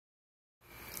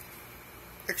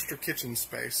extra kitchen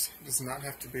space does not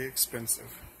have to be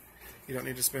expensive. You don't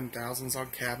need to spend thousands on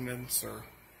cabinets or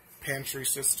pantry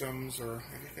systems or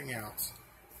anything else.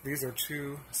 These are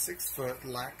two 6-foot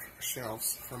lac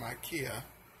shelves from IKEA.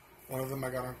 One of them I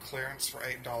got on clearance for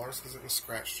 $8 because it was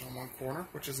scratched on one corner,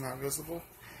 which is not visible.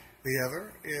 The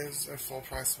other is a full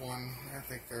price one. I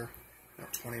think they're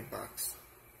about 20 bucks.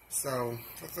 So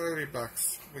for 30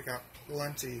 bucks, we got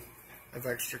plenty of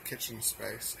extra kitchen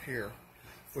space here.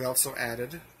 We also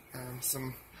added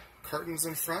some curtains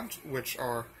in front, which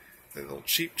are the little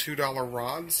cheap $2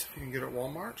 rods you can get at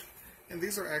Walmart. And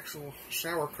these are actual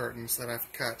shower curtains that I've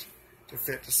cut to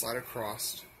fit to slide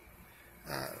across.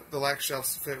 The lac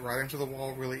shelves fit right into the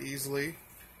wall really easily,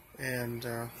 and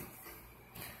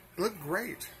look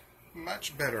great.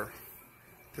 Much better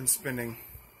than spending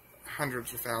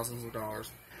hundreds of thousands of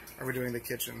dollars redoing the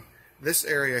kitchen. This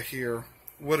area here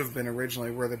would have been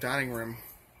originally where the dining room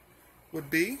would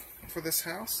be for this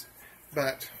house,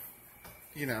 but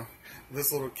you know,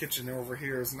 this little kitchen over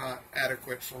here is not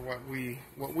adequate for what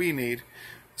we need.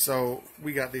 So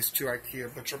we got these two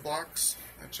IKEA butcher blocks,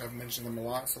 which I've mentioned them a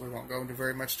lot, so we won't go into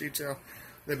very much detail.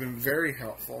 They've been very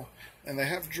helpful, and they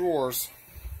have drawers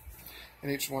in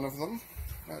each one of them,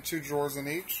 2 drawers in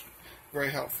each. Very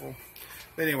helpful.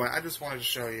 But anyway, I just wanted to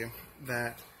show you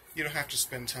that you don't have to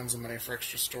spend tons of money for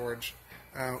extra storage.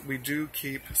 We do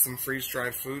keep some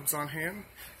freeze-dried foods on hand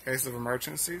in case of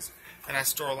emergencies, and I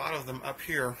store a lot of them up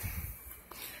here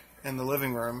in the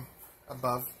living room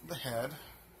above the head,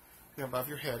 above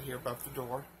your head here, above the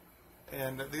door.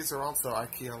 And these are also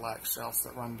IKEA lac shelves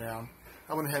that run down.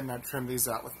 I went ahead and I trimmed these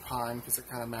out with pine because it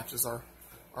kind of matches our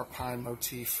pine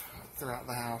motif throughout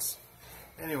the house.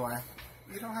 Anyway,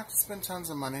 you don't have to spend tons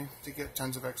of money to get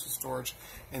tons of extra storage.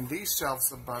 And these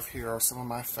shelves above here are some of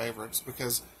my favorites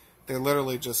because they're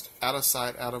literally just out of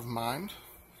sight, out of mind.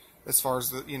 As far as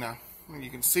the, you know, you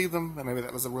can see them. Maybe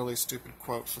that was a really stupid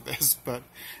quote for this, but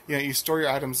you know, you store your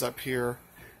items up here.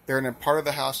 They're in a part of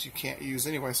the house you can't use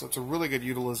anyway, so it's a really good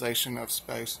utilization of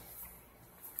space.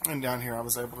 And down here I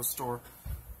was able to store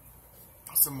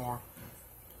some more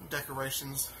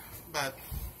decorations, but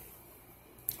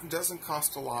it doesn't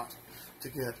cost a lot to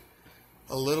get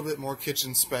a little bit more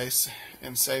kitchen space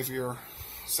and save your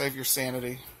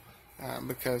sanity,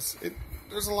 because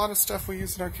there's a lot of stuff we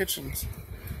use in our kitchens.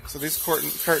 So these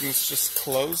curtains just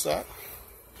close up,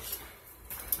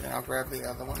 and I'll grab the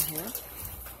other one here.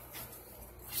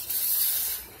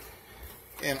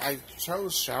 And I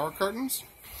chose shower curtains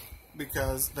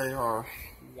because they are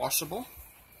washable.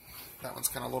 That one's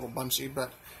kind of a little bunchy,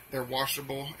 but they're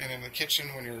washable. And in the kitchen,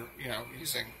 when you're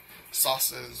using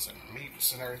sauces and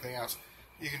meats and everything else,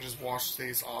 you can just wash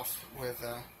these off with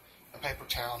a paper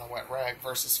towel and a wet rag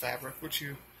versus fabric, which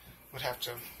you would have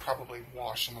to probably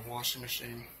wash in the washing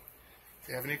machine. If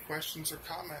you have any questions or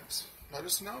comments, let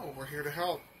us know. We're here to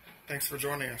help. Thanks for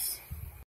joining us.